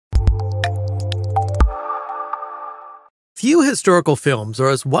Few historical films are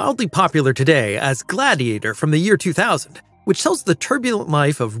as wildly popular today as Gladiator from the year 2000, which tells the turbulent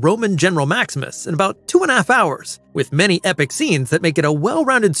life of Roman General Maximus in about 2.5 hours, with many epic scenes that make it a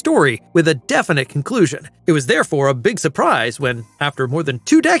well-rounded story with a definite conclusion. It was therefore a big surprise when, after more than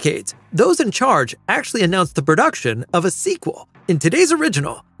 2 decades, those in charge actually announced the production of a sequel. In today's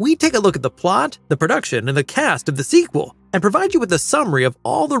original, we take a look at the plot, the production, and the cast of the sequel, and provide you with a summary of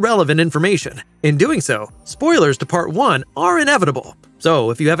all the relevant information. In doing so, spoilers to Part 1 are inevitable, so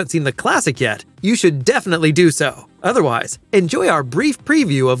if you haven't seen the classic yet, you should definitely do so. Otherwise, enjoy our brief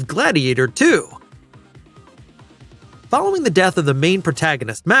preview of Gladiator 2. Following the death of the main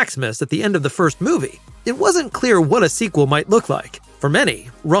protagonist Maximus at the end of the first movie, it wasn't clear what a sequel might look like. For many,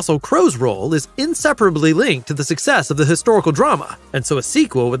 Russell Crowe's role is inseparably linked to the success of the historical drama, and so a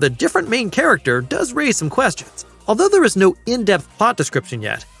sequel with a different main character does raise some questions. Although there is no in-depth plot description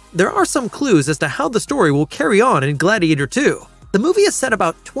yet, there are some clues as to how the story will carry on in Gladiator 2. The movie is set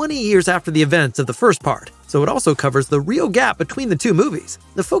about 20 years after the events of the first part, so it also covers the real gap between the two movies.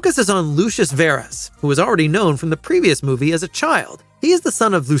 The focus is on Lucius Verus, who was already known from the previous movie as a child. He is the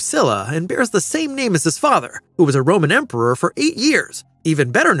son of Lucilla and bears the same name as his father, who was a Roman emperor for 8 years.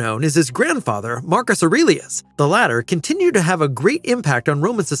 Even better known is his grandfather, Marcus Aurelius. The latter continued to have a great impact on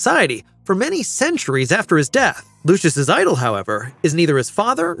Roman society for many centuries after his death. Lucius's idol, however, is neither his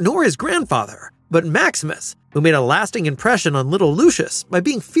father nor his grandfather, but Maximus, who made a lasting impression on little Lucius by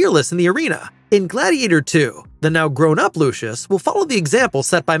being fearless in the arena. In Gladiator 2, the now grown-up Lucius will follow the example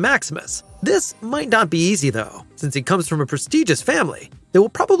set by Maximus. This might not be easy though, since he comes from a prestigious family. They will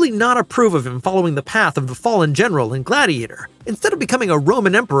probably not approve of him following the path of the fallen general in Gladiator, instead of becoming a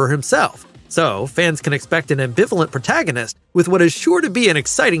Roman emperor himself. So, fans can expect an ambivalent protagonist with what is sure to be an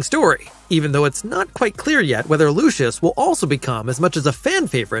exciting story, even though it's not quite clear yet whether Lucius will also become as much as a fan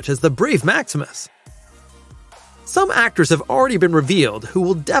favorite as the brave Maximus. Some actors have already been revealed who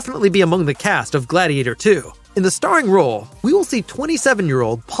will definitely be among the cast of Gladiator 2. In the starring role, we will see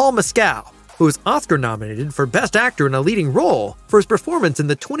 27-year-old Paul Mescal, who is Oscar-nominated for Best Actor in a Leading Role for his performance in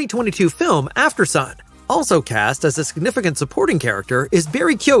the 2022 film Aftersun. Also cast as a significant supporting character is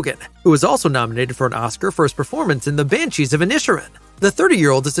Barry Keoghan, who was also nominated for an Oscar for his performance in The Banshees of Inisherin. The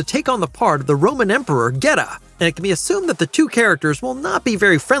 30-year-old is to take on the part of the Roman Emperor Geta, and it can be assumed that the two characters will not be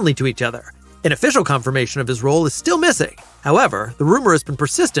very friendly to each other. An official confirmation of his role is still missing. However, the rumor has been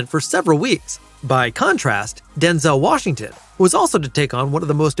persistent for several weeks. By contrast, Denzel Washington, who is also to take on one of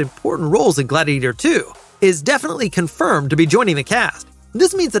the most important roles in Gladiator 2, is definitely confirmed to be joining the cast.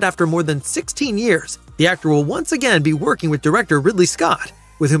 This means that after more than 16 years, the actor will once again be working with director Ridley Scott,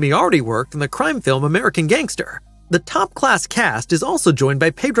 with whom he already worked in the crime film American Gangster. The top-class cast is also joined by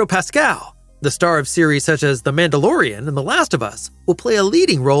Pedro Pascal. The star of series such as The Mandalorian and The Last of Us will play a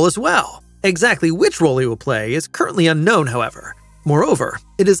leading role as well. Exactly which role he will play is currently unknown, however. Moreover,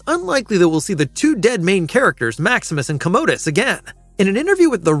 it is unlikely that we'll see the two dead main characters Maximus and Commodus again. In an interview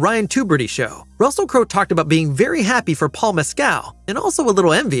with The Ryan Tuberty Show, Russell Crowe talked about being very happy for Paul Mescal and also a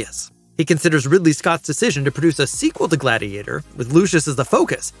little envious. He considers Ridley Scott's decision to produce a sequel to Gladiator, with Lucius as the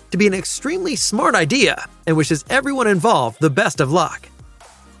focus, to be an extremely smart idea and wishes everyone involved the best of luck.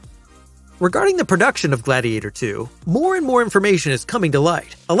 Regarding the production of Gladiator 2, more and more information is coming to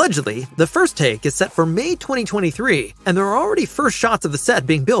light. Allegedly, the first take is set for May 2023, and there are already first shots of the set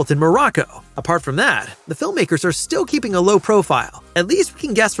being built in Morocco. Apart from that, the filmmakers are still keeping a low profile. At least we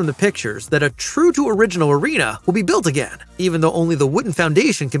can guess from the pictures that a true-to-original arena will be built again, even though only the wooden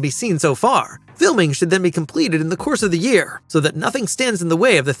foundation can be seen so far. Filming should then be completed in the course of the year, so that nothing stands in the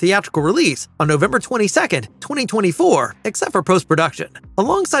way of the theatrical release on November 22nd, 2024, except for post-production.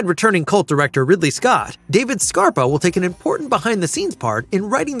 Alongside returning cult director Ridley Scott, David Scarpa will take an important behind-the-scenes part in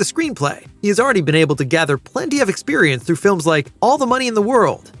writing the screenplay. He has already been able to gather plenty of experience through films like All the Money in the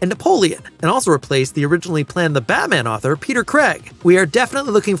World and Napoleon, and also replaced the originally planned The Batman author Peter Craig. We are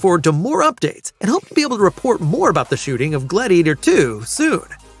definitely looking forward to more updates and hope to be able to report more about the shooting of Gladiator 2 soon.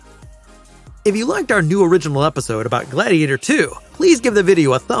 If you liked our new original episode about Gladiator 2, please give the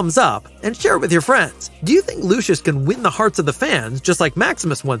video a thumbs up and share it with your friends. Do you think Lucius can win the hearts of the fans just like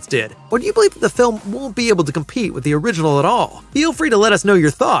Maximus once did? Or do you believe that the film won't be able to compete with the original at all? Feel free to let us know your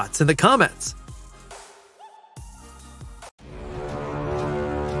thoughts in the comments.